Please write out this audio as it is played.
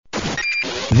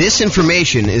This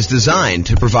information is designed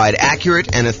to provide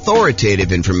accurate and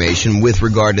authoritative information with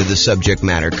regard to the subject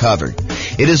matter covered.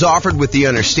 It is offered with the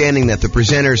understanding that the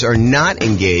presenters are not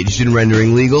engaged in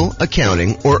rendering legal,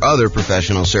 accounting, or other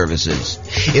professional services.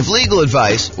 If legal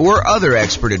advice or other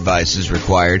expert advice is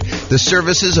required, the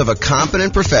services of a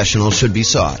competent professional should be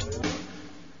sought.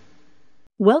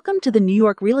 Welcome to the New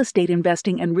York Real Estate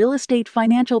Investing and Real Estate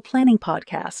Financial Planning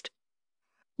Podcast.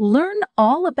 Learn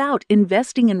all about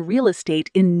investing in real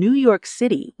estate in New York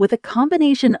City with a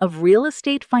combination of real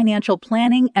estate financial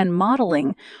planning and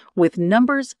modeling with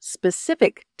numbers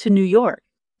specific to New York,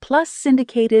 plus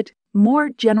syndicated, more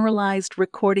generalized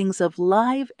recordings of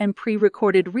live and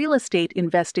pre-recorded real estate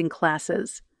investing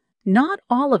classes. Not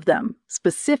all of them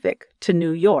specific to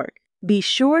New York. Be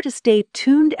sure to stay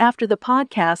tuned after the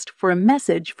podcast for a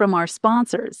message from our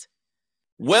sponsors.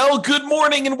 Well, good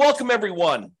morning and welcome,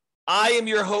 everyone. I am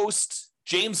your host,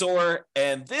 James Orr,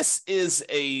 and this is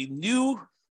a new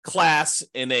class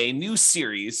in a new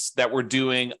series that we're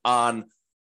doing on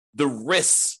the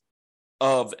risks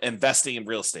of investing in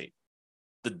real estate,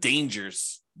 the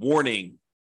dangers, warning,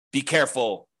 be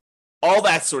careful, all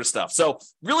that sort of stuff. So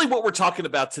really what we're talking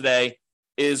about today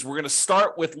is we're going to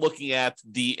start with looking at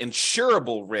the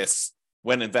insurable risks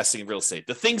when investing in real estate,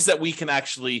 the things that we can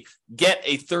actually get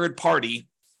a third party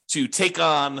to take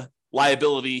on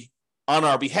liability on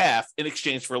our behalf in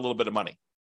exchange for a little bit of money.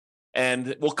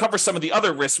 And we'll cover some of the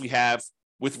other risks we have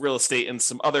with real estate in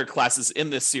some other classes in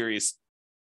this series.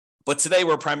 But today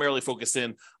we're primarily focused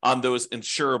in on those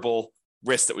insurable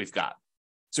risks that we've got.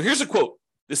 So here's a quote.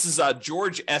 This is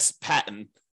George S. Patton,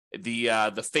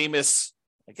 the famous,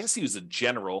 I guess he was a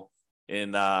general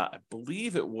in, I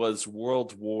believe it was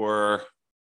World War,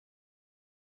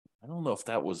 I don't know if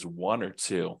that was 1 or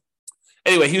 2.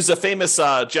 Anyway, he was a famous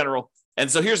general. And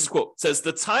so here's the quote. It says,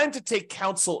 "The time to take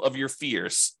counsel of your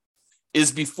fears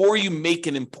is before you make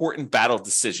an important battle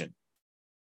decision.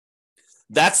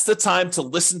 That's the time to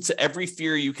listen to every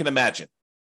fear you can imagine.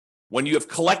 When you have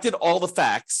collected all the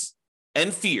facts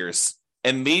and fears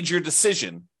and made your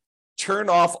decision, turn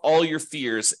off all your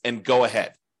fears and go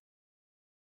ahead."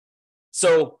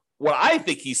 So what I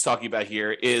think he's talking about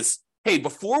here is, hey,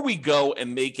 before we go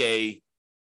and make a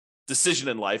decision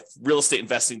in life, real estate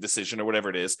investing decision or whatever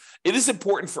it is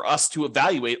important for us to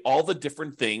evaluate all the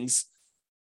different things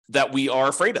that we are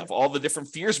afraid of, all the different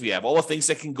fears we have, all the things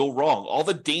that can go wrong, all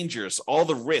the dangers, all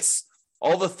the risks,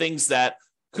 all the things that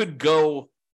could go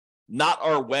not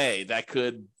our way, that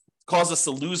could cause us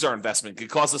to lose our investment, could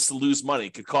cause us to lose money,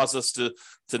 could cause us to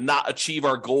not achieve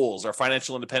our goals, our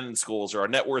financial independence goals, or our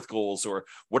net worth goals, or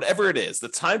whatever it is. The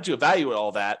time to evaluate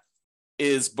all that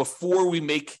is before we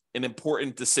make an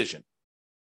important decision,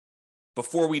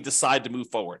 before we decide to move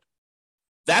forward.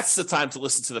 That's the time to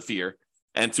listen to the fear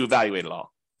and to evaluate it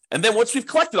all. And then once we've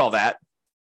collected all that,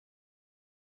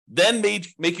 then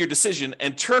make your decision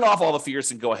and turn off all the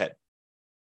fears and go ahead.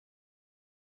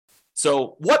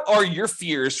 So what are your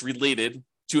fears related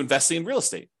to investing in real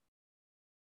estate?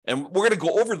 And we're going to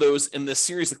go over those in this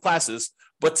series of classes.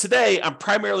 But today, I'm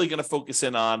primarily going to focus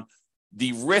in on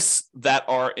the risks that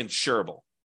are insurable,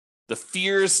 the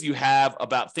fears you have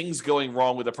about things going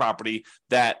wrong with a property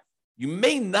that you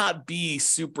may not want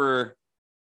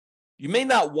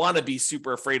to be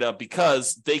super afraid of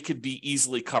because they could be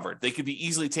easily covered. They could be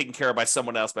easily taken care of by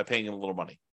someone else by paying them a little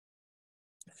money.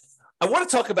 I want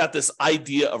to talk about this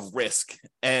idea of risk,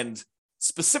 and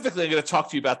specifically, I'm going to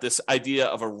talk to you about this idea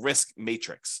of a risk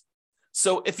matrix.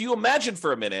 So if you imagine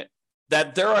for a minute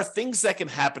that there are things that can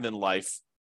happen in life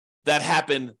that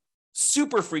happen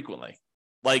super frequently,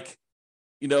 like,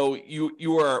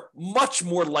 you are much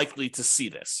more likely to see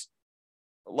this,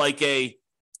 like an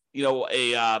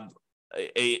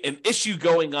issue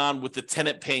going on with the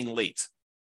tenant paying late.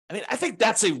 I mean, I think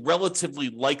that's a relatively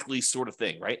likely sort of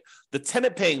thing, right? The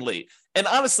tenant paying late. And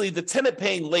honestly, the tenant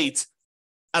paying late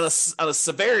on a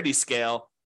severity scale,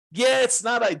 yeah, it's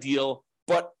not ideal,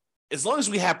 but as long as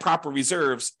we have proper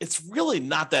reserves, it's really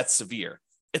not that severe.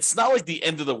 It's not like the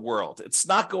end of the world. It's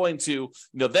not going to,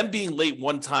 them being late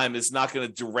one time is not going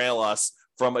to derail us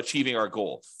from achieving our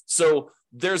goal. So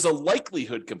there's a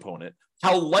likelihood component,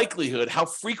 how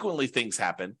frequently things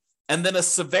happen, and then a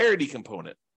severity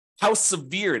component, how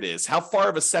severe it is, how far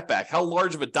of a setback, how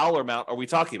large of a dollar amount are we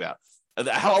talking about,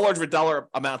 how large of a dollar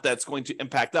amount that's going to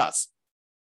impact us.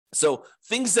 So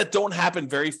things that don't happen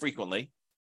very frequently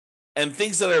and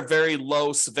things that are very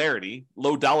low severity,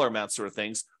 low dollar amount sort of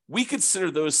things, we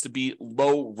consider those to be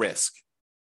low risk.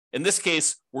 In this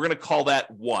case, we're going to call that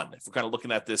 1. If we're kind of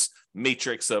looking at this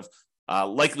matrix of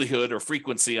likelihood or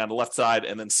frequency on the left side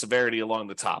and then severity along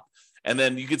the top. And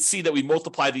then you can see that we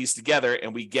multiply these together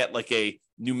and we get like a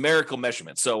numerical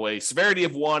measurement. So a severity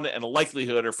of 1 and a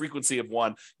likelihood or frequency of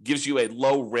 1 gives you a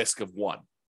low risk of 1.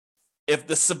 If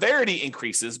the severity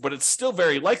increases, but it's still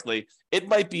very likely, it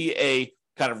might be a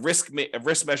kind of risk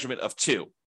measurement of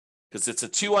 2, because it's a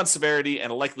 2 on severity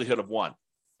and a likelihood of 1.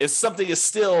 If something is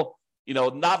still,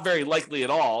 not very likely at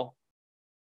all,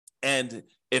 and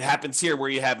it happens here where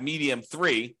you have medium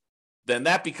 3, then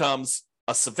that becomes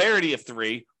a severity of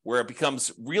 3, where it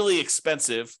becomes really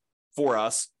expensive for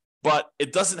us, but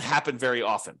it doesn't happen very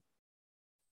often.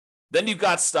 Then you've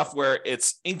got stuff where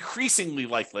it's increasingly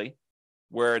likely,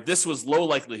 where this was low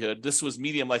likelihood, this was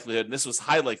medium likelihood, and this was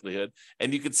high likelihood,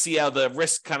 and you can see how the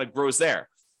risk kind of grows there.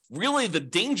 Really, the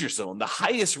danger zone, the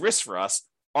highest risk for us,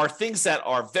 are things that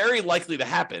are very likely to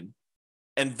happen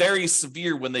and very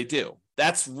severe when they do.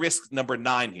 That's risk number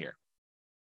 9 here.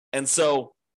 And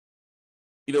so,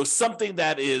 something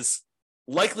that is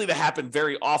likely to happen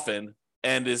very often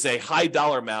and is a high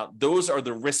dollar amount, those are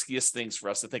the riskiest things for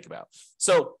us to think about.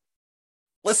 So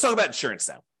let's talk about insurance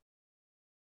now.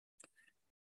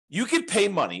 You could pay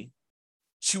money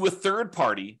to a third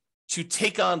party to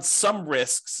take on some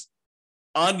risks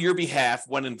on your behalf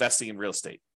when investing in real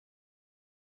estate.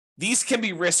 These can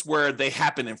be risks where they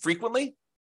happen infrequently,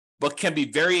 but can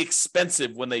be very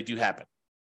expensive when they do happen.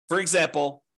 For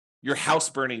example, your house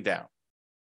burning down.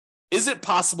 Is it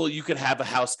possible you could have a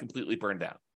house completely burned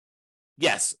down?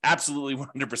 Yes, absolutely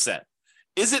 100%.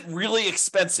 Is it really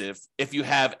expensive if you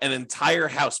have an entire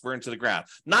house burned to the ground?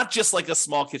 Not just like a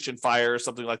small kitchen fire or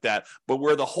something like that, but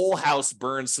where the whole house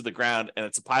burns to the ground and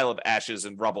it's a pile of ashes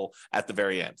and rubble at the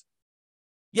very end.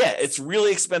 Yeah, it's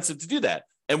really expensive to do that.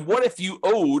 And what if you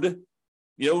owed,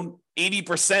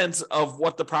 80% of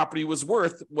what the property was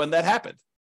worth when that happened?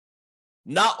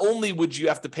 Not only would you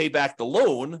have to pay back the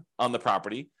loan on the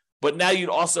property, but now you'd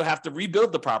also have to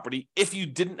rebuild the property if you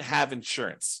didn't have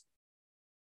insurance.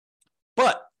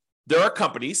 But there are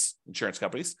companies, insurance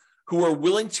companies, who are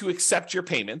willing to accept your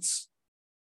payments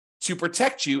to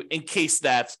protect you in case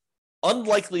that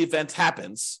unlikely event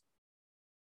happens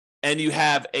and you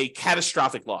have a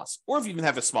catastrophic loss, or if you even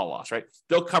have a small loss, right?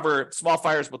 They'll cover small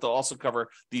fires, but they'll also cover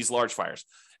these large fires.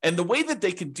 And the way that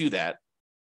they can do that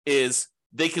is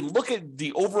they can look at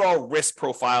the overall risk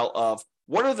profile of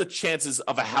what are the chances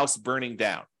of a house burning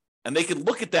down? And they can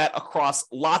look at that across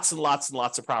lots and lots and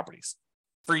lots of properties.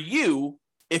 For you,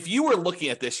 if you were looking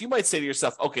at this, you might say to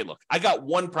yourself, okay, look, I got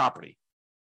one property.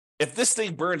 If this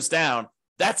thing burns down,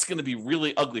 that's going to be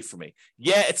really ugly for me.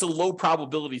 Yeah, it's a low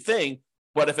probability thing,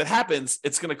 but if it happens,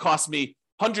 it's going to cost me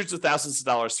hundreds of thousands of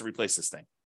dollars to replace this thing.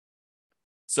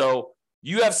 So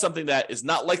you have something that is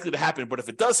not likely to happen, but if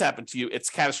it does happen to you, it's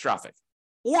catastrophic.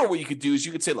 Or what you could do is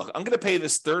you could say, look, I'm going to pay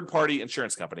this third-party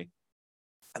insurance company,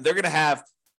 and they're going to have,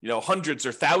 hundreds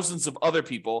or thousands of other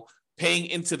people paying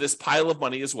into this pile of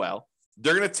money as well.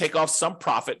 They're going to take off some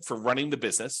profit for running the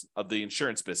business of the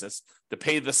insurance business, to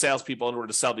pay the salespeople in order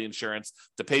to sell the insurance,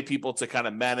 to pay people to kind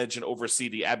of manage and oversee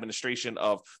the administration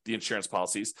of the insurance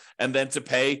policies, and then to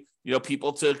pay,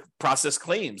 people to process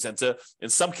claims and to, in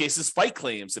some cases, fight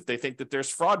claims if they think that there's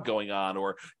fraud going on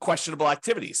or questionable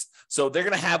activities. So they're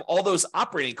going to have all those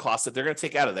operating costs that they're going to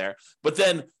take out of there. But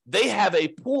then they have a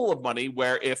pool of money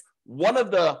where if one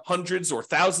of the hundreds or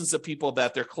thousands of people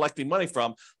that they're collecting money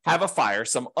from have a fire,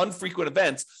 some unfrequent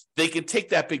events, they can take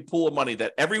that big pool of money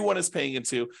that everyone is paying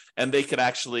into, and they could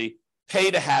actually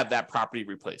pay to have that property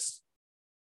replaced.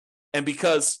 And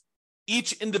because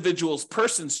each individual's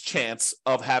person's chance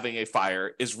of having a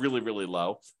fire is really, really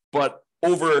low, but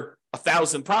over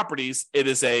 1,000 properties, it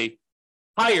is a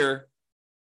higher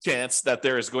chance that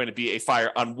there is going to be a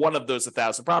fire on one of those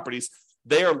 1,000 properties.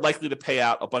 They are likely to pay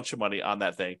out a bunch of money on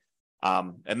that thing.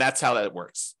 And that's how that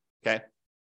works. Okay.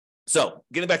 So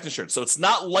getting back to insurance. So it's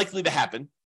not likely to happen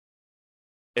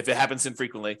if it happens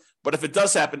infrequently, but if it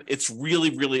does happen, it's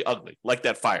really, really ugly, like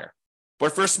that fire.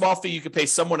 But for a small fee, you can pay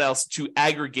someone else to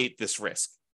aggregate this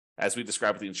risk, as we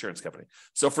described with the insurance company.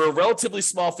 So for a relatively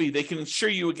small fee, they can insure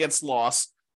you against loss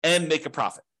and make a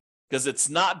profit, because it's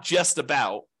not just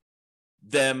about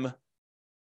them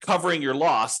covering your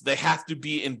loss. They have to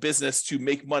be in business to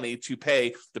make money to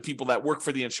pay the people that work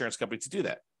for the insurance company to do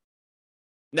that.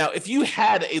 Now, if you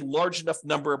had a large enough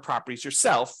number of properties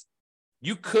yourself,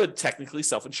 you could technically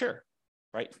self-insure,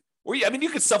 right? Or you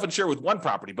could self-insure with one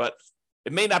property, but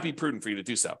it may not be prudent for you to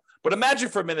do so. But imagine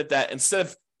for a minute that instead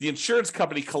of the insurance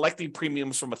company collecting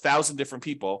premiums from 1,000 different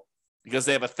people, because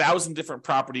they have 1,000 different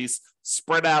properties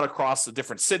spread out across a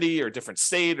different city or different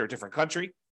state or different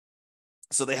country,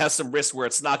 so they have some risk where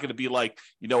it's not going to be like,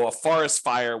 a forest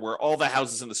fire where all the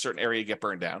houses in a certain area get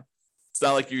burned down. It's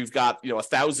not like you've got,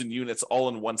 1,000 units all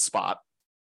in one spot.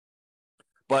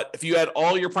 But if you had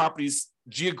all your properties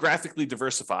geographically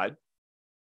diversified,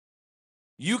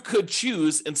 you could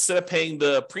choose, instead of paying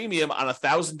the premium on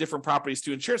 1,000 different properties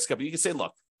to insurance company, you can say,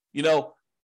 look,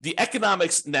 the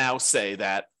economics now say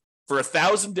that for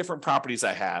 1,000 different properties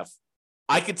I have,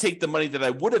 I could take the money that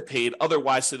I would have paid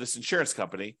otherwise to this insurance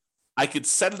company. I could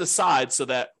set it aside so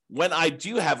that when I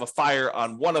do have a fire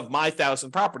on one of my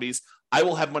 1,000 properties, I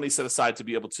will have money set aside to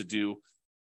be able to do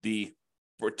to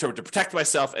protect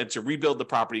myself and to rebuild the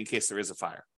property in case there is a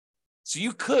fire. So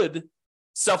you could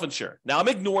self-insure. Now, I'm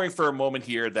ignoring for a moment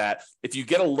here that if you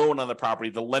get a loan on the property,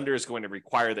 the lender is going to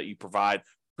require that you provide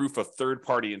proof of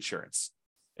third-party insurance.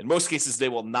 In most cases, they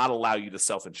will not allow you to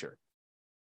self-insure.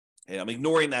 And I'm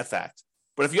ignoring that fact.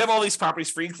 But if you have all these properties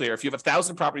free and clear, if you have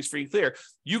 1,000 properties free and clear,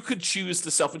 you could choose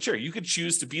to self-insure. You could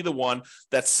choose to be the one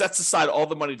that sets aside all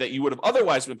the money that you would have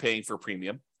otherwise been paying for a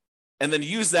premium, and then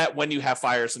use that when you have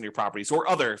fires in your properties or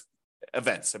other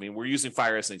events. I mean, we're using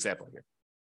fire as an example here.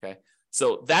 Okay.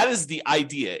 So that is the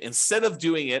idea. Instead of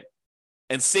doing it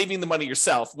and saving the money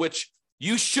yourself, which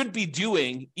you should be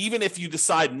doing even if you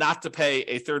decide not to pay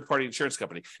a third-party insurance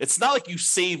company. It's not like you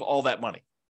save all that money.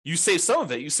 You save some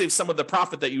of it. You save some of the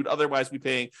profit that you'd otherwise be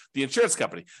paying the insurance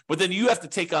company. But then you have to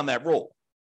take on that role.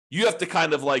 You have to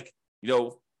kind of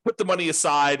put the money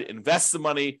aside, invest the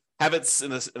money, have it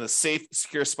in a safe,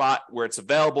 secure spot where it's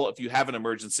available. If you have an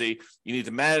emergency, you need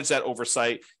to manage that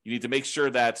oversight. You need to make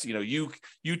sure that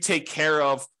you take care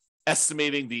of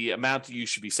estimating the amount you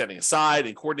should be setting aside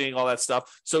and coordinating all that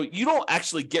stuff. So you don't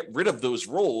actually get rid of those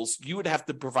roles. You would have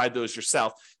to provide those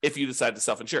yourself if you decide to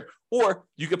self-insure. Or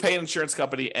you could pay an insurance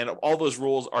company and all those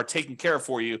roles are taken care of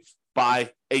for you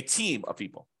by a team of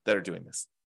people that are doing this.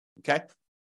 Okay?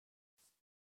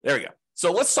 There we go.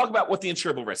 So let's talk about what the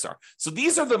insurable risks are. So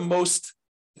these are the most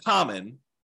common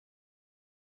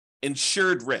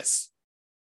insured risks.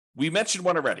 We mentioned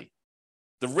one already,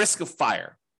 the risk of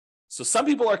fire. So some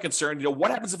people are concerned,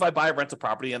 what happens if I buy a rental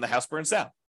property and the house burns down?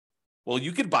 Well,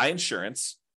 you could buy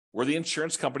insurance where the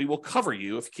insurance company will cover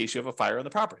you in case you have a fire on the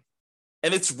property.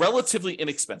 And it's relatively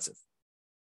inexpensive.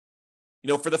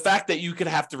 For the fact that you could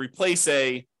have to replace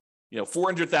a,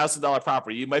 $400,000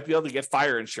 property, you might be able to get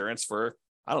fire insurance for,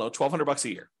 $1,200 a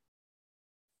year.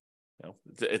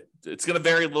 It's going to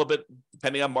vary a little bit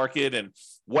depending on market and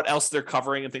what else they're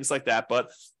covering and things like that.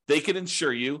 But they can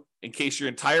insure you in case your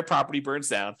entire property burns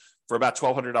down for about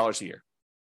 $1,200 a year.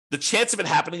 The chance of it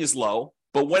happening is low,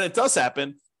 but when it does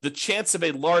happen, the chance of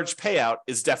a large payout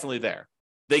is definitely there.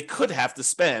 They could have to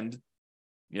spend,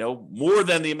 more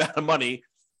than the amount of money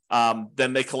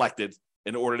than they collected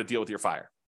in order to deal with your fire.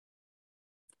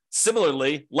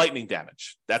 Similarly, lightning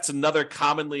damage. That's another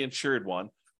commonly insured one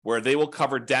where they will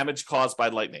cover damage caused by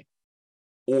lightning.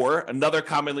 Or another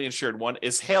commonly insured one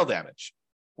is hail damage,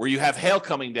 where you have hail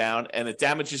coming down and it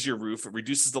damages your roof, it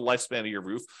reduces the lifespan of your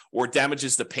roof, or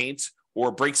damages the paint,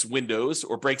 or breaks windows,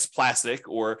 or breaks plastic,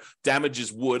 or damages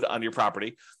wood on your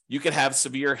property. You can have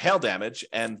severe hail damage,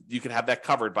 and you can have that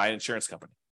covered by an insurance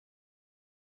company.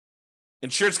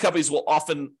 Insurance companies will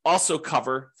often also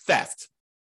cover theft.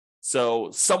 So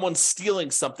someone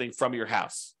stealing something from your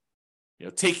house,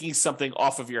 taking something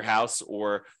off of your house,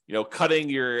 or, cutting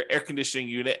your air conditioning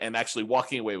unit and actually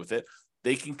walking away with it.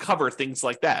 They can cover things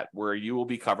like that where you will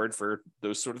be covered for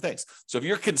those sort of things. So if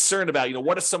you're concerned about,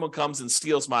 what if someone comes and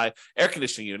steals my air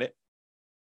conditioning unit,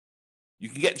 you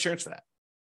can get insurance for that.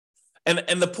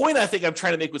 And the point I think I'm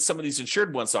trying to make with some of these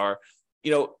insured ones are,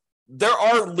 there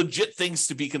are legit things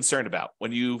to be concerned about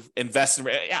when you invest in,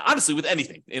 honestly, with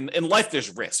anything. In life,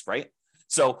 there's risk, right?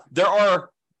 So there are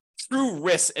true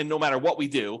risks, and no matter what we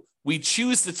do, we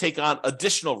choose to take on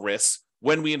additional risks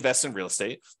when we invest in real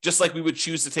estate, just like we would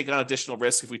choose to take on additional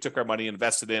risk if we took our money and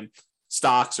invested in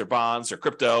stocks or bonds or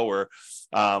crypto or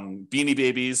Beanie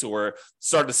Babies, or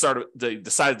decided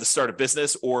to start a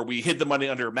business, or we hid the money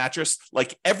under a mattress.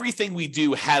 Like, everything we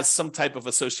do has some type of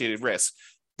associated risk.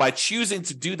 By choosing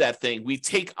to do that thing, we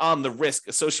take on the risk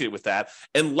associated with that,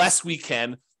 unless we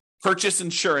can purchase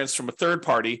insurance from a third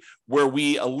party where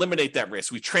we eliminate that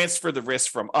risk. We transfer the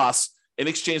risk from us in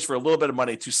exchange for a little bit of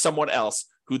money to someone else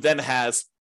who then has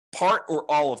part or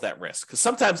all of that risk. Because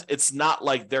sometimes it's not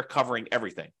like they're covering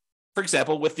everything. For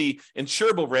example, with the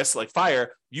insurable risks like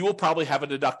fire, you will probably have a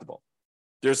deductible.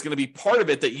 There's going to be part of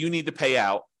it that you need to pay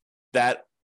out that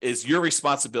is your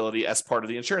responsibility as part of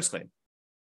the insurance claim.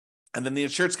 And then the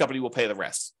insurance company will pay the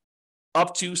rest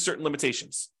up to certain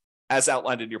limitations as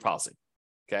outlined in your policy.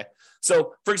 Okay.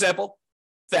 So, for example,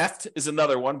 theft is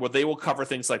another one where they will cover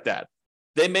things like that.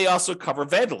 They may also cover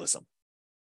vandalism.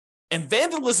 And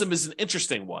vandalism is an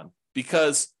interesting one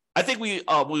because I think we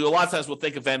a lot of times will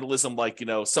think of vandalism like,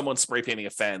 someone spray painting a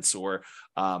fence or,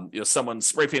 someone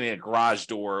spray painting a garage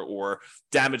door or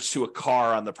damage to a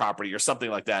car on the property or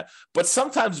something like that. But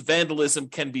sometimes vandalism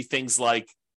can be things like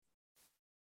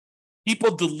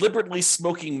people deliberately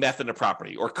smoking meth in a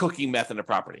property or cooking meth in a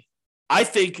property. I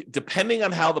think depending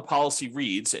on how the policy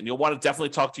reads, and you'll want to definitely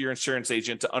talk to your insurance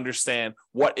agent to understand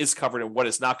what is covered and what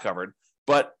is not covered,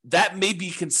 but that may be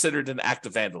considered an act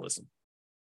of vandalism.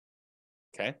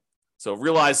 Okay, so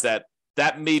realize that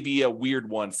may be a weird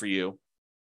one for you,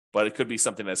 but it could be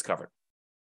something that's covered.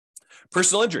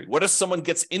 Personal injury. What if someone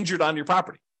gets injured on your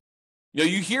property?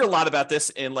 You hear a lot about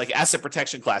this in like asset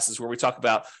protection classes where we talk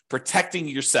about protecting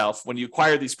yourself when you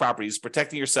acquire these properties,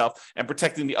 protecting yourself and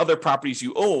protecting the other properties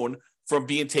you own from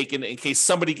being taken in case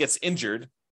somebody gets injured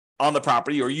on the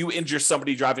property or you injure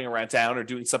somebody driving around town or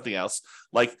doing something else.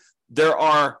 Like there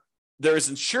is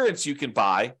insurance you can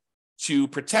buy to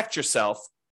protect yourself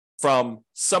from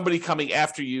somebody coming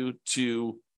after you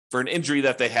for an injury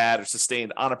that they had or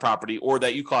sustained on a property or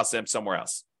that you caused them somewhere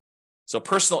else. So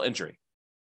personal injury.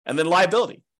 And then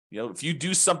liability. If you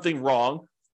do something wrong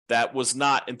that was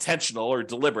not intentional or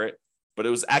deliberate, but it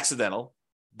was accidental,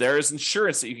 there is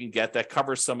insurance that you can get that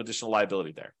covers some additional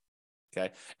liability there.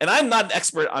 Okay. And I'm not an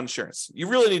expert on insurance. You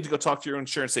really need to go talk to your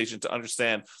insurance agent to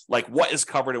understand like what is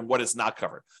covered and what is not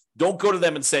covered. Don't go to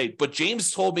them and say, but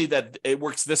James told me that it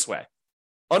works this way.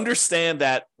 Understand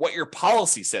that what your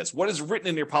policy says, what is written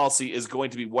in your policy is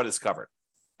going to be what is covered.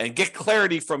 And get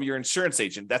clarity from your insurance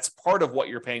agent. That's part of what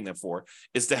you're paying them for,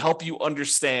 is to help you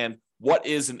understand what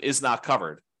is and is not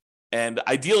covered. And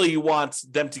ideally, you want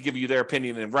them to give you their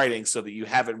opinion in writing so that you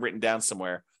have it written down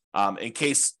somewhere in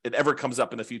case it ever comes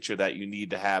up in the future that you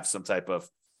need to have some type of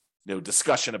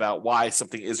discussion about why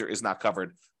something is or is not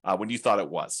covered when you thought it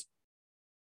was.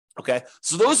 Okay,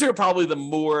 so those are probably the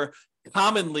more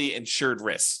commonly insured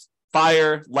risks: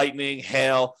 fire, lightning,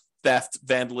 hail, theft,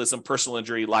 vandalism, personal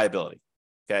injury, liability.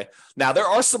 Okay, now there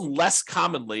are some less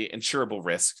commonly insurable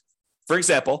risks. For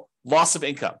example, loss of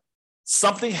income.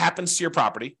 Something happens to your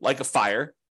property, like a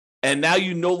fire, and now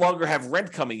you no longer have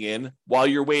rent coming in while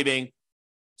you're waiting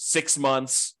 6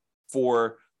 months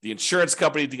for the insurance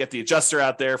company to get the adjuster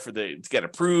out there to get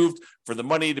approved, for the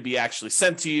money to be actually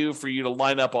sent to you, for you to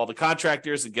line up all the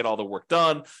contractors and get all the work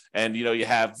done. And, you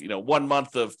have, 1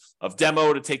 month of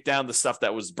demo to take down the stuff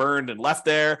that was burned and left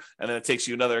there. And then it takes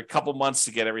you another couple months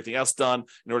to get everything else done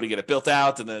in order to get it built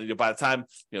out. And then by the time,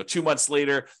 2 months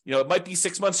later, it might be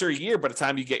 6 months or a year by the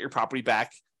time you get your property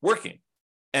back working.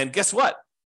 And guess what?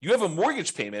 You have a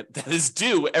mortgage payment that is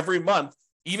due every month,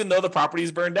 even though the property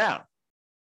is burned down.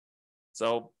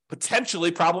 So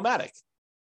potentially problematic.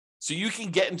 So you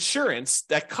can get insurance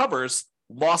that covers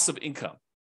loss of income,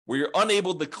 where you're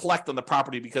unable to collect on the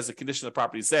property because the condition of the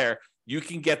property is there. You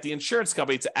can get the insurance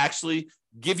company to actually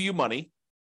give you money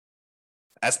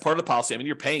as part of the policy. I mean,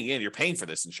 you're paying for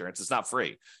this insurance. It's not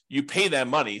free. You pay them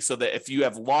money so that if you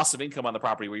have loss of income on the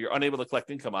property where you're unable to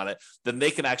collect income on it, then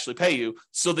they can actually pay you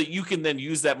so that you can then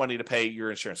use that money to pay your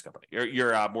insurance company,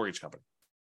 your mortgage company,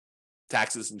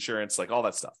 taxes, insurance, like all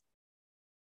that stuff.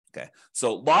 Okay,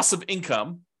 so loss of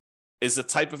income is a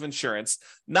type of insurance,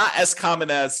 not as common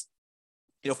as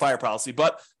fire policy,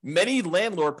 but many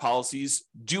landlord policies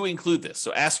do include this.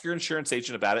 So ask your insurance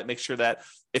agent about it. Make sure that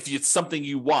if it's something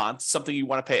you want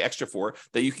to pay extra for,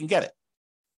 that you can get it.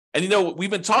 And we've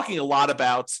been talking a lot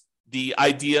about the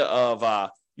idea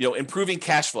of improving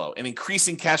cash flow and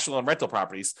increasing cash flow on rental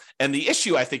properties. And the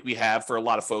issue I think we have for a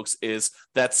lot of folks is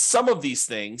that some of these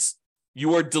things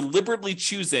you are deliberately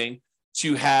choosing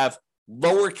to have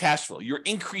lower cash flow. You're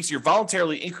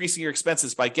voluntarily increasing your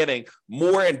expenses by getting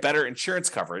more and better insurance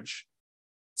coverage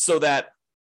so that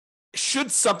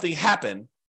should something happen,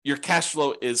 your cash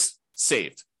flow is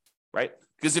saved, right?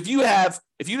 Because if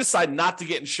you decide not to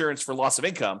get insurance for loss of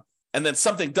income and then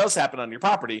something does happen on your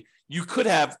property, you could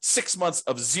have 6 months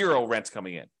of zero rent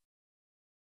coming in.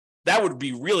 That would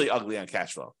be really ugly on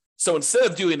cash flow. So instead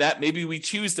of doing that, maybe we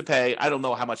choose to pay, I don't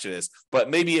know how much it is,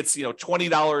 but maybe it's $20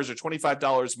 or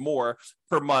 $25 more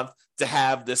per month to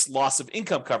have this loss of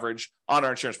income coverage on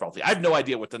our insurance policy. I have no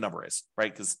idea what the number is,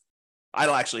 right? Because I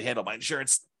don't actually handle my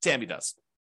insurance. Tammy does.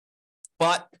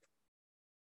 But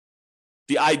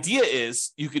the idea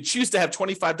is you could choose to have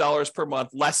 $25 per month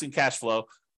less in cash flow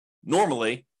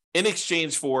normally in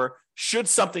exchange for, should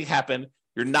something happen,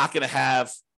 you're not going to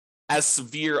have as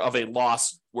severe of a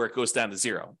loss where it goes down to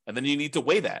zero. And then you need to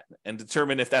weigh that and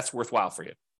determine if that's worthwhile for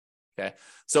you. Okay.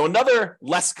 So another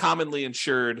less commonly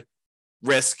insured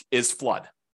risk is flood.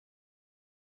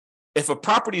 If a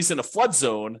property is in a flood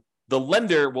zone, the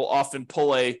lender will often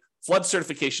pull a flood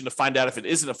certification to find out if it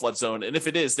isn't a flood zone. And if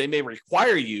it is, they may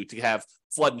require you to have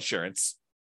flood insurance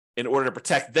in order to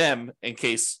protect them in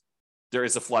case there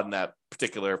is a flood in that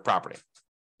particular property.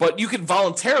 But you can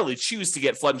voluntarily choose to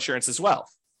get flood insurance as well.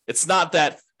 It's not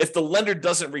that if the lender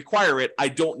doesn't require it, I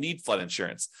don't need flood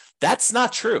insurance. That's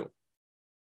not true.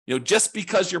 Just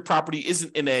because your property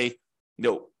isn't in a,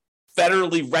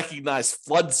 federally recognized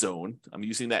flood zone, I'm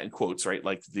using that in quotes, right?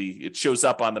 Like it shows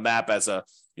up on the map as a,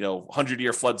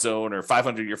 100-year flood zone or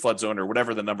 500-year flood zone or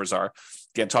whatever the numbers are.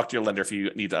 Again, talk to your lender if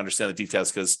you need to understand the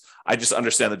details, because I just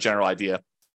understand the general idea.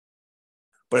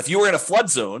 But if you were in a flood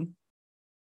zone,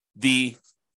 the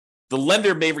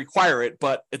lender may require it,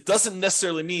 but it doesn't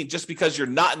necessarily mean just because you're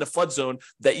not in the flood zone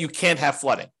that you can't have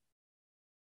flooding.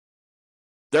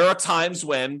 There are times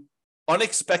when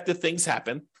unexpected things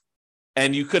happen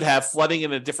and you could have flooding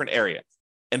in a different area.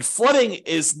 And flooding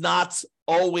is not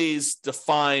always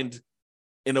defined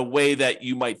in a way that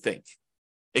you might think.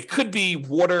 It could be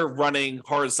water running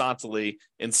horizontally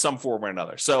in some form or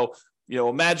another. So,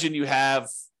 imagine you have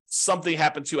something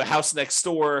happen to a house next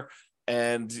door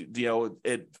and,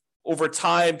 it over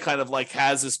time kind of like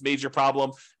has this major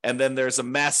problem. And then there's a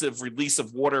massive release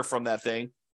of water from that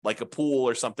thing, like a pool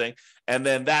or something. And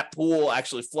then that pool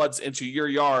actually floods into your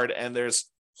yard and there's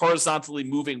horizontally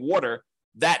moving water.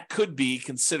 That could be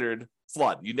considered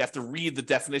flood. You'd have to read the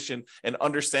definition and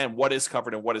understand what is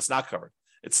covered and what is not covered.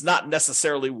 It's not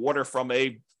necessarily water from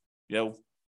a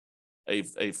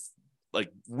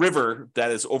river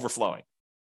that is overflowing.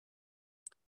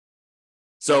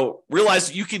 So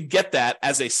realize you can get that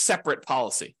as a separate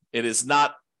policy. It is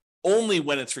not only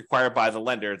when it's required by the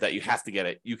lender that you have to get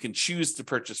it. You can choose to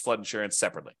purchase flood insurance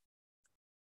separately.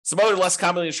 Some other less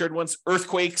commonly insured ones,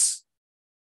 earthquakes.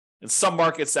 In some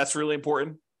markets, that's really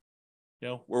important.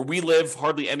 Where we live,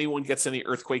 hardly anyone gets any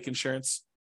earthquake insurance.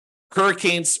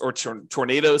 Hurricanes or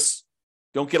tornadoes.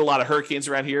 Don't get a lot of hurricanes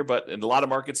around here, but in a lot of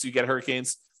markets, you get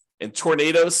hurricanes. And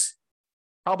tornadoes,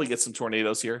 probably get some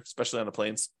tornadoes here, especially on the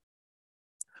plains.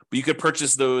 But you could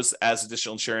purchase those as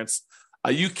additional insurance.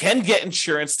 You can get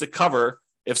insurance to cover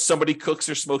if somebody cooks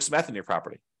or smokes meth in your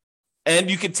property. And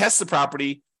you can test the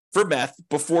property for meth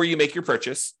before you make your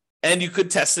purchase. And you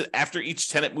could test it after each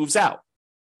tenant moves out.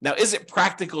 Now, is it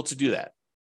practical to do that?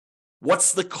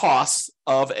 What's the cost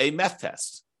of a meth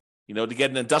test? To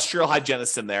get an industrial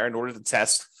hygienist in there in order to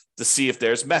test to see if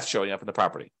there's meth showing up in the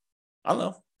property. I don't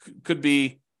know. Could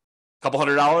be a couple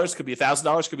 $100, could be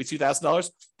 $1,000, could be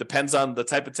 $2,000. Depends on the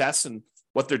type of test and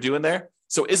what they're doing there.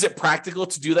 So is it practical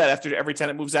to do that after every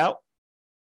tenant moves out?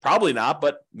 Probably not,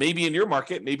 but maybe in your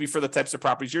market, maybe for the types of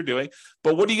properties you're doing.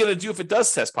 But what are you going to do if it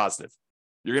does test positive?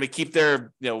 You're going to keep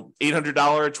their, $800,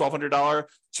 $1,200, $2,000,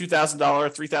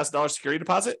 $3,000 security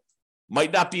deposit?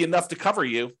 Might not be enough to cover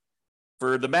you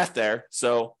for the meth there.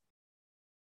 So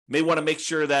may want to make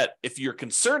sure that if you're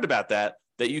concerned about that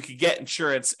you can get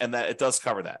insurance and that it does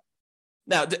cover that.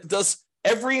 Now, does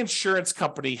every insurance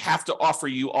company have to offer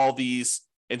you all these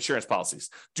insurance policies?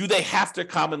 Do they have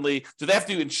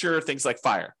to insure things like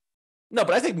fire? No,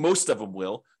 but I think most of them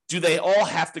will. Do they all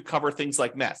have to cover things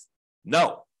like meth?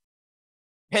 No.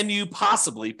 Can you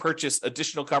possibly purchase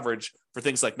additional coverage for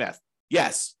things like meth?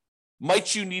 Yes.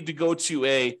 Might you need to go to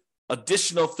a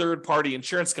additional third-party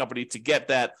insurance company to get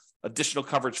that additional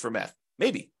coverage for meth?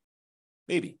 Maybe.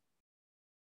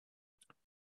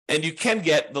 And you can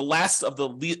get the last of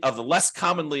the less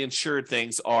commonly insured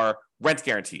things are rent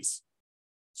guarantees.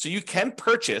 So you can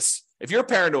purchase, if you're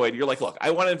paranoid, you're like, look,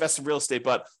 I want to invest in real estate,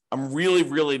 but I'm really,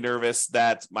 really nervous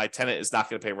that my tenant is not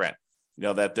going to pay rent.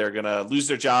 That they're going to lose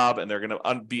their job and they're going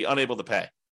to be unable to pay.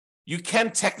 You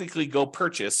can technically go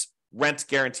purchase rent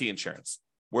guarantee insurance,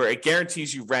 where it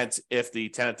guarantees you rent if the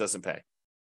tenant doesn't pay.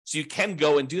 So you can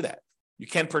go and do that. You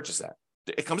can purchase that.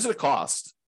 It comes at a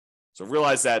cost. So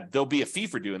realize that there'll be a fee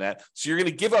for doing that. So you're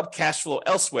going to give up cash flow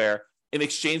elsewhere in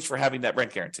exchange for having that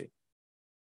rent guarantee.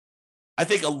 I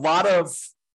think a lot of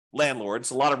landlords,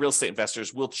 a lot of real estate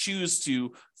investors will choose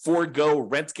to forego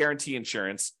rent guarantee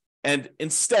insurance and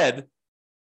instead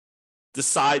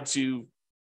decide to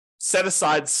set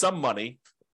aside some money,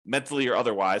 mentally or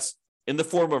otherwise, in the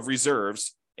form of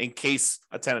reserves in case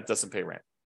a tenant doesn't pay rent.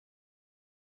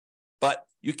 But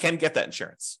you can get that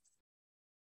insurance.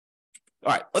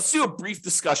 All right, let's do a brief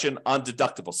discussion on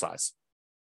deductible size.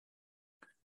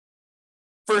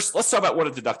 First, let's talk about what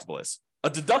a deductible is. A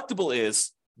deductible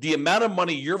is the amount of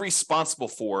money you're responsible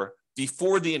for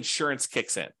before the insurance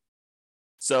kicks in.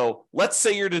 So let's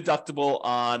say your deductible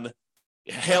on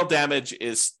hail damage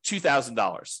is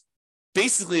 $2,000.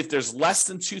 Basically, if there's less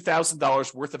than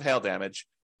 $2,000 worth of hail damage,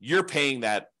 you're paying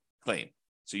that claim.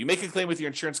 So you make a claim with your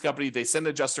insurance company, they send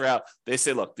an adjuster out, they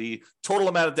say, look, the total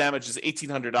amount of damage is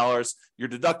 $1,800, your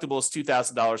deductible is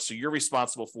 $2,000, so you're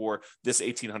responsible for this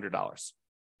 $1,800.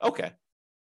 Okay.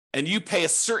 And you pay a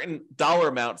certain dollar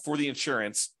amount for the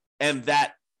insurance and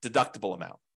that deductible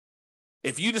amount.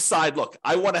 If you decide, look,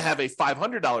 I want to have a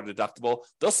 $500 deductible,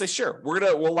 they'll say, sure,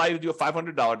 we'll allow you to do a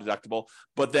 $500 deductible,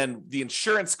 but then the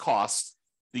insurance cost,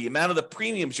 the amount of the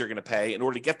premiums you're going to pay in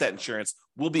order to get that insurance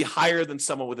will be higher than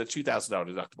someone with a $2,000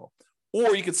 deductible.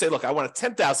 Or you could say, look, I want a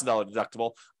 $10,000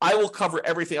 deductible. I will cover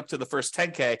everything up to the first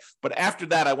 $10K, but after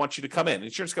that, I want you to come in. The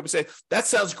insurance company say, that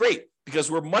sounds great because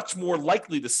we're much more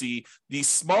likely to see these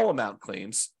small amount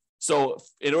claims. So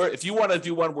if you want to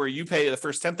do one where you pay the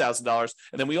first $10,000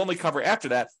 and then we only cover after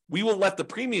that, we will let the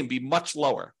premium be much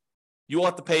lower. You will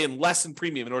have to pay in less in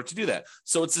premium in order to do that.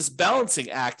 So it's this balancing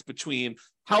act between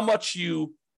how much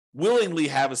you willingly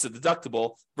have as a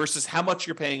deductible versus how much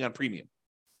you're paying on premium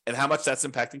and how much that's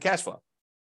impacting cash flow.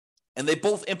 And they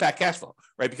both impact cash flow,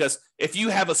 right? Because if you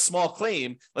have a small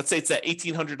claim, let's say it's that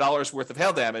 $1,800 worth of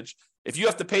hail damage, if you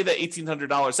have to pay that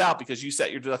 $1,800 out because you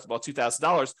set your deductible at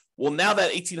 $2,000, well, now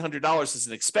that $1,800 is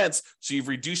an expense, so you've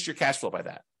reduced your cash flow by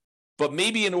that. But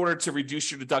maybe in order to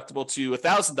reduce your deductible to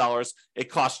 $1,000, it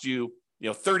costs you,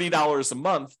 $30 a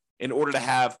month in order to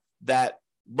have that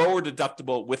lower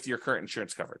deductible with your current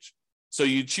insurance coverage. So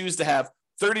you choose to have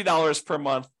 $30 per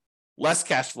month, less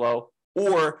cash flow,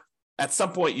 or at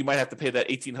some point you might have to pay that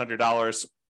 $1,800,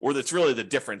 or that's really the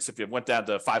difference. If it went down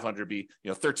to $500, be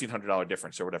 $1,300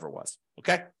 difference or whatever it was.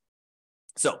 Okay.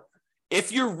 So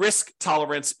if your risk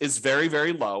tolerance is very,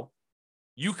 very low,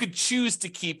 you could choose to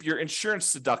keep your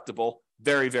insurance deductible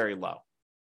very, very low.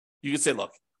 You could say,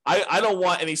 look, I don't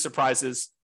want any surprises.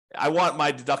 I want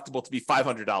my deductible to be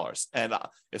 $500. And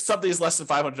if something is less than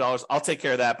 $500, I'll take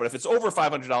care of that. But if it's over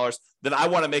 $500, then I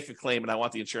want to make a claim and I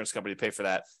want the insurance company to pay for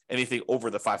that, anything over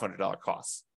the $500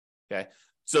 costs. Okay.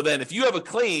 So then if you have a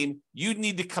claim, you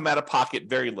need to come out of pocket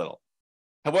very little.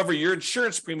 However, your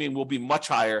insurance premium will be much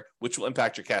higher, which will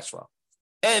impact your cash flow.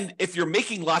 And if you're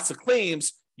making lots of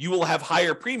claims, you will have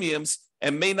higher premiums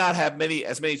and may not have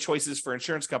as many choices for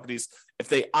insurance companies if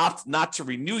they opt not to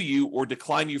renew you or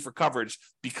decline you for coverage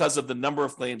because of the number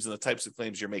of claims and the types of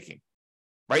claims you're making,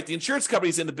 right? The insurance company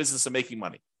is in the business of making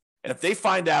money. And if they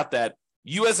find out that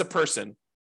you as a person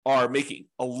are making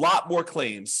a lot more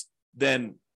claims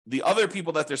than the other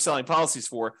people that they're selling policies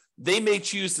for, they may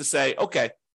choose to say,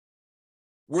 okay,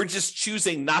 we're just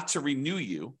choosing not to renew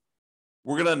you.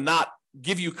 We're going to not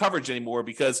give you coverage anymore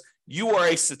because you are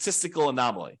a statistical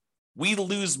anomaly. We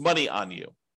lose money on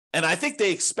you. And I think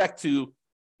they expect to,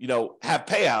 have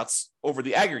payouts over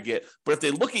the aggregate. But if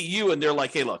they look at you and they're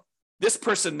like, hey, look, this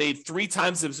person made 3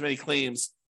 times as many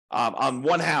claims on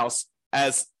one house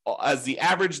as the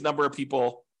average number of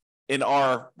people in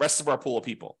our rest of our pool of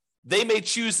people, they may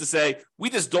choose to say, we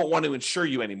just don't want to insure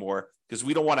you anymore because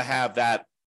we don't want to have that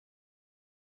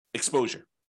exposure.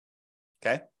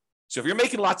 Okay. So if you're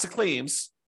making lots of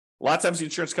claims, a lot of times the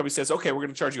insurance company says, okay, we're going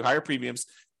to charge you higher premiums.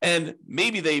 And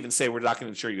maybe they even say, we're not going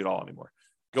to insure you at all anymore.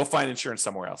 Go find insurance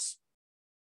somewhere else.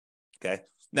 Okay.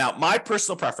 Now, my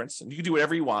personal preference, and you can do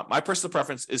whatever you want, my personal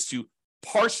preference is to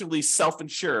partially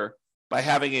self-insure by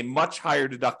having a much higher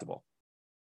deductible,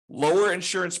 lower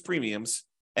insurance premiums,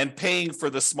 and paying for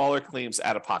the smaller claims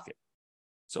out of pocket.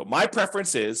 So my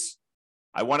preference is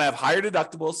I want to have higher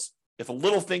deductibles. If a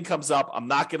little thing comes up, I'm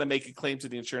not going to make a claim to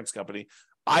the insurance company.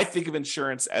 I think of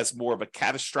insurance as more of a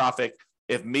catastrophic.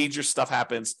 If major stuff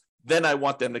happens, then I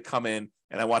want them to come in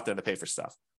and I want them to pay for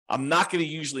stuff. I'm not going to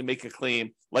usually make a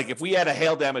claim. Like if we had a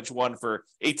hail damage one for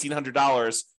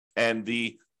 $1,800 and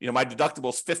my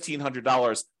deductible is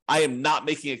 $1,500, I am not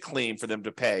making a claim for them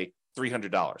to pay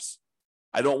 $300.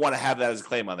 I don't want to have that as a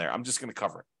claim on there. I'm just going to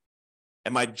cover it.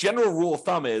 And my general rule of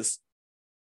thumb is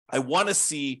I want to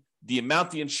see the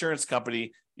amount the insurance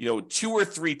company, 2 or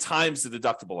 3 times the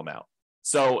deductible amount.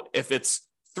 So if it's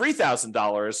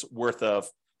 $3,000 worth of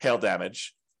hail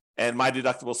damage and my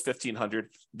deductible is $1,500,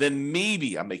 then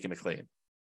maybe I'm making a claim.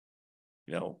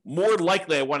 More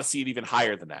likely I want to see it even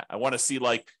higher than that. I want to see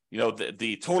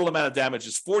the total amount of damage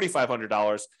is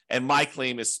 $4,500 and my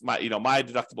claim is my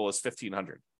deductible is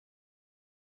 $1,500.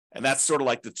 And that's sort of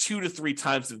like the 2 to 3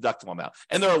 times the deductible amount.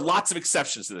 And there are lots of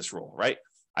exceptions to this rule, right?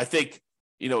 I think,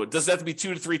 it doesn't have to be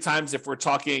 2 to 3 times if we're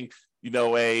talking,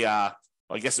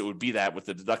 I guess it would be that with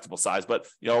the deductible size, but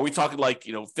are we talking like,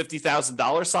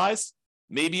 $50,000 size?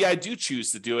 Maybe I do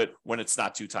choose to do it when it's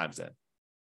not 2 times in.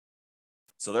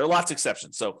 So there are lots of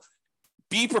exceptions. So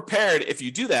be prepared if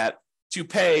you do that to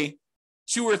pay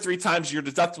 2 or 3 times your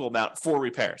deductible amount for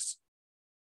repairs.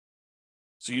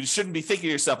 So you shouldn't be thinking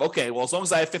to yourself, okay, well, as long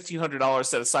as I have $1,500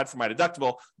 set aside for my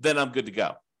deductible, then I'm good to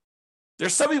go.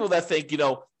 There's some people that think,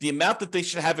 the amount that they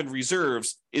should have in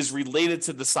reserves is related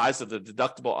to the size of the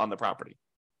deductible on the property.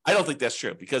 I don't think that's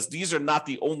true because these are not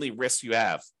the only risks you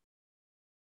have.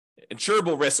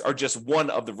 Insurable risks are just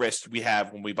one of the risks we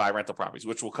have when we buy rental properties,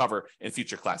 which we'll cover in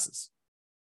future classes.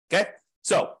 Okay,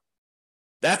 so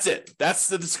that's it. That's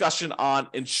the discussion on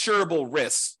insurable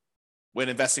risks when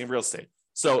investing in real estate.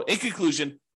 So in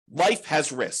conclusion, life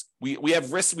has risk. We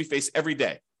have risks we face every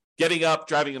day. Getting up,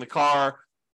 driving in the car,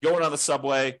 going on the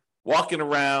subway, walking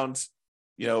around,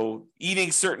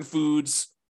 eating certain foods,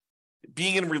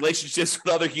 being in relationships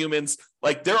with other humans.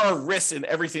 Like there are risks in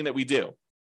everything that we do.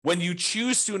 When you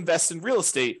choose to invest in real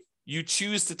estate, you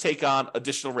choose to take on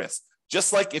additional risks.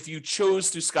 Just like if you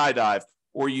chose to skydive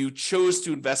or you chose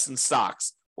to invest in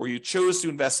stocks or you chose to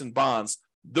invest in bonds,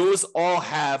 those all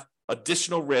have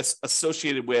additional risks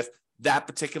associated with that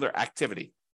particular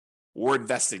activity or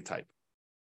investing type.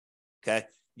 Okay.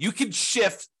 You can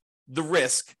shift the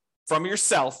risk from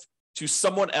yourself to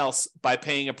someone else by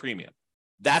paying a premium.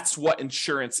 That's what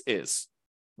insurance is.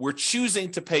 We're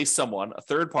choosing to pay someone, a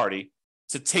third party,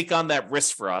 to take on that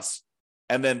risk for us.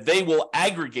 And then they will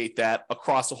aggregate that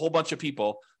across a whole bunch of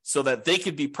people so that they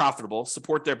can be profitable,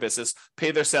 support their business,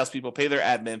 pay their salespeople, pay their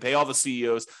admin, pay all the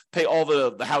CEOs, pay all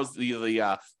the house,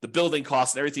 the building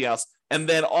costs and everything else, and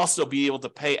then also be able to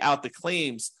pay out the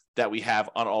claims that we have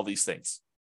on all these things.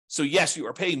 So yes, you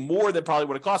are paying more than probably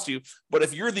what it costs you, but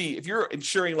if you're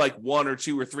insuring like 1 or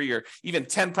 2 or 3 or even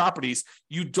 10 properties,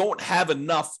 you don't have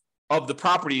enough of the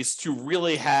properties to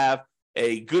really have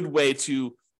a good way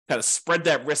to kind of spread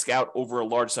that risk out over a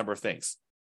large number of things.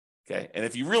 Okay. And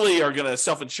if you really are going to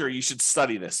self-insure, you should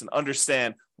study this and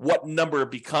understand what number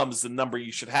becomes the number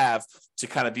you should have to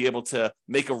kind of be able to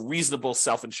make a reasonable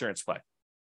self-insurance play.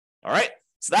 All right.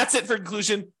 So that's it for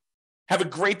conclusion. Have a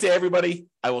great day, everybody.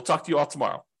 I will talk to you all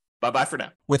tomorrow. Bye-bye for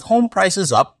now. With home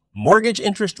prices up, mortgage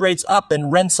interest rates up,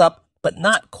 and rents up, but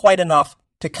not quite enough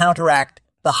to counteract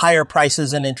the higher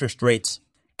prices and interest rates,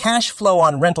 cash flow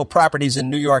on rental properties in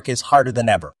New York is harder than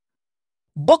ever.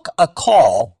 Book a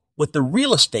call with the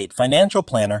Real Estate Financial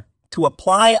Planner to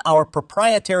apply our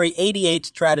proprietary 88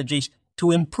 strategies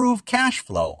to improve cash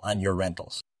flow on your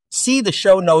rentals. See the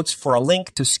show notes for a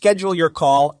link to schedule your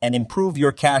call and improve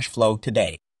your cash flow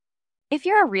today. If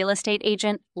you're a real estate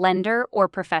agent, lender, or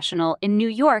professional in New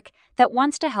York that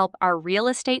wants to help our real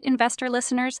estate investor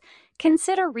listeners,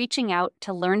 consider reaching out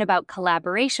to learn about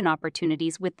collaboration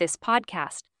opportunities with this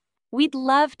podcast. We'd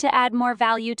love to add more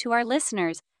value to our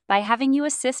listeners by having you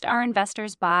assist our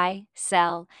investors buy,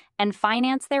 sell, and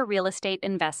finance their real estate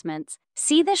investments.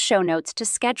 See the show notes to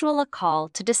schedule a call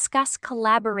to discuss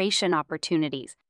collaboration opportunities.